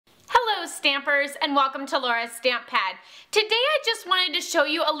Stampers, and welcome to Laura's Stamp Pad. Today I just wanted to show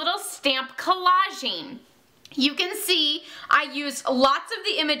you a little stamp collaging. You can see I used lots of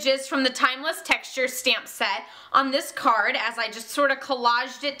the images from the Timeless Texture stamp set on this card as I just sort of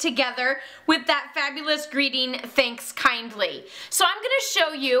collaged it together with that fabulous greeting, "Thanks kindly." So I'm going to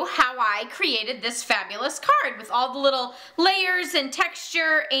show you how I created this fabulous card with all the little layers and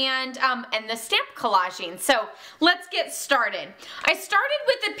texture and the stamp collaging. So let's get started. I started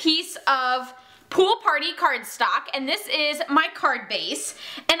with a piece of Pool Party cardstock, and this is my card base,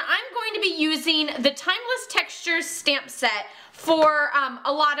 and I'm going to be using the Timeless Textures stamp set for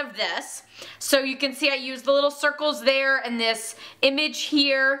a lot of this. So you can see I use the little circles there and this image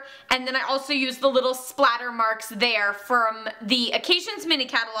here, and then I also use the little splatter marks there from the Occasions mini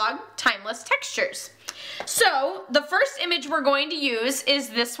catalog, Timeless Textures. So the first image we're going to use is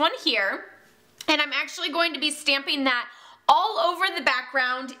this one here, and I'm actually going to be stamping that all over the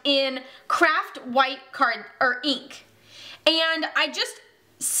background in craft white card or ink. And I just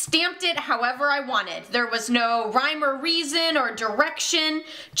stamped it however I wanted. There was no rhyme or reason or direction,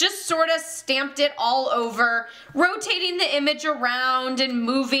 just sort of stamped it all over, rotating the image around and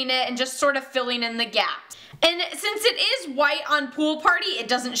moving it and just sort of filling in the gaps. And since it is white on Pool Party, it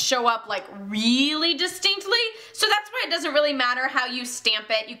doesn't show up like really distinctly, so that's why it doesn't really matter how you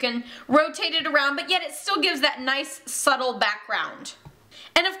stamp it. You can rotate it around, but yet it still gives that nice subtle background.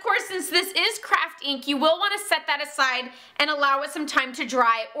 And of course, since this is craft ink, you will want to set that aside and allow it some time to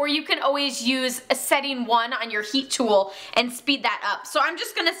dry, or you can always use a setting 1 on your heat tool and speed that up. So I'm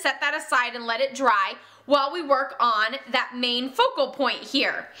just going to set that aside and let it dry while we work on that main focal point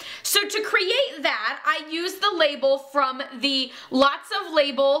here. So to create that, I use the label from the Lots of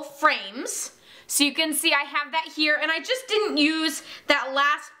Label frames. So you can see I have that here, and I just didn't use that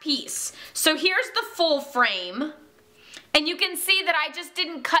last piece. So here's the full frame. And you can see that I just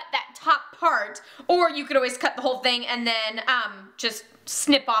didn't cut that top part, or you could always cut the whole thing and then just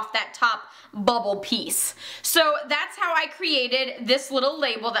snip off that top bubble piece. So that's how I created this little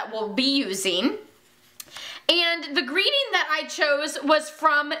label that we'll be using. And the greeting that I chose was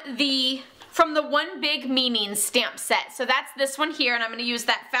from the One Big Meaning stamp set. So that's this one here, and I'm going to use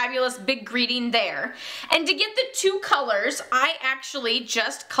that fabulous big greeting there. And to get the two colors, I actually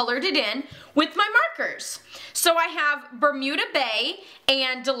just colored it in with my markers. So I have Bermuda Bay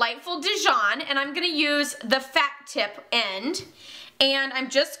and Delightful Dijon, and I'm going to use the fat tip end, and I'm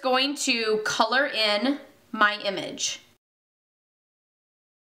just going to color in my image.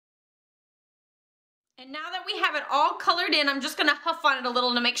 And now that we have it all colored in, I'm just going to huff on it a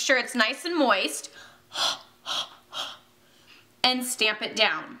little to make sure it's nice and moist. And stamp it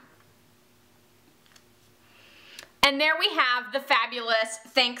down. And there we have the fabulous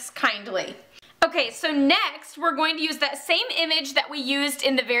 "Thanks kindly." Okay, so next we're going to use that same image that we used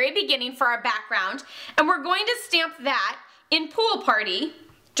in the very beginning for our background, and we're going to stamp that in Pool Party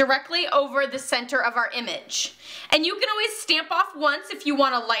directly over the center of our image. And you can always stamp off once if you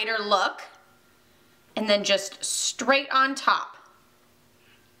want a lighter look, and then just straight on top.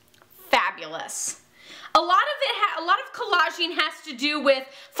 Fabulous. A lot of collaging has to do with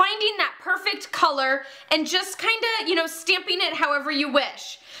finding that perfect color and just kind of, you know, stamping it however you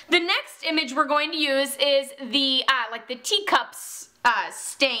wish. The next image we're going to use is the like the teacups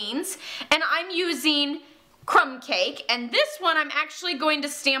stains, and I'm using Crumb Cake, and this one I'm actually going to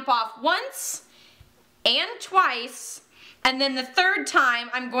stamp off once and twice, and then the third time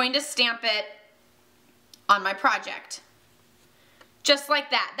I'm going to stamp it on my project. Just like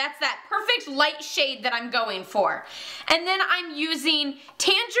that. That's that perfect light shade that I'm going for. And then I'm using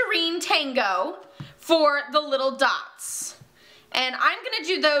Tangerine Tango for the little dots. And I'm going to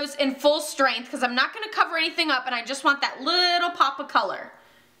do those in full strength because I'm not going to cover anything up, and I just want that little pop of color.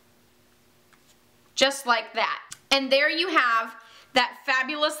 Just like that. And there you have that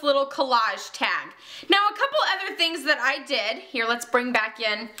fabulous little collage tag. Now a couple other things that I did. Here, let's bring back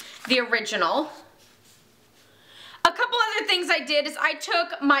in the original. A couple other things I did is I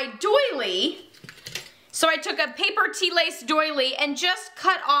took my doily, so I took a paper tea lace doily and just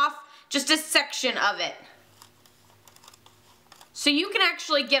cut off just a section of it. So you can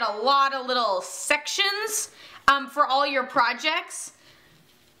actually get a lot of little sections for all your projects.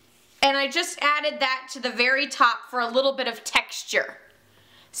 And I just added that to the very top for a little bit of texture.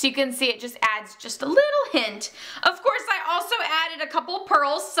 So you can see it just adds just a little hint. Of course, I also added a couple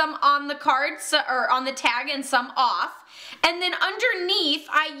pearls, some on the card, or on the tag, and some off. And then underneath,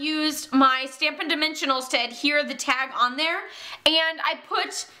 I used my Stampin' Dimensionals to adhere the tag on there. And I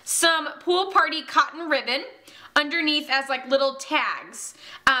put some Pool Party cotton ribbon underneath as like little tags.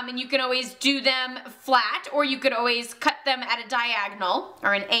 And you can always do them flat, or you could always cut them at a diagonal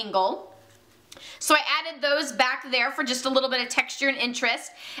or an angle. So I added those back there for just a little bit of texture and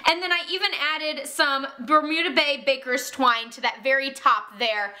interest. And then I even added some Bermuda Bay Baker's Twine to that very top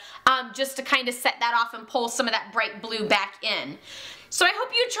there, just to kind of set that off and pull some of that bright blue back in. So I hope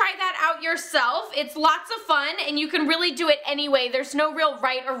you try that out yourself. It's lots of fun and you can really do it anyway. There's no real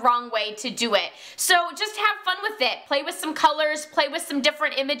right or wrong way to do it. So just have fun with it. Play with some colors, play with some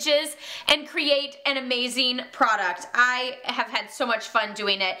different images, and create an amazing product. I have had so much fun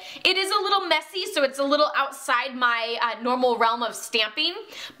doing it. It is a little messy, so it's a little outside my normal realm of stamping,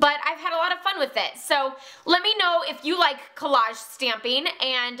 but I've had a lot of fun with it. So let me know if you like collage stamping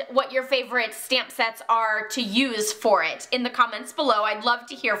and what your favorite stamp sets are to use for it in the comments below. I'd love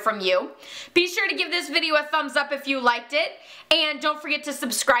to hear from you. Be sure to give this video a thumbs up if you liked it, and don't forget to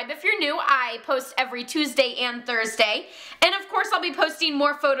subscribe if you're new. I post every Tuesday and Thursday, and of course I'll be posting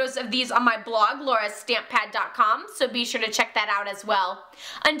more photos of these on my blog, laurastamppad.com, so be sure to check that out as well.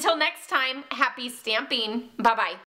 Until next time, happy stamping. Bye-bye.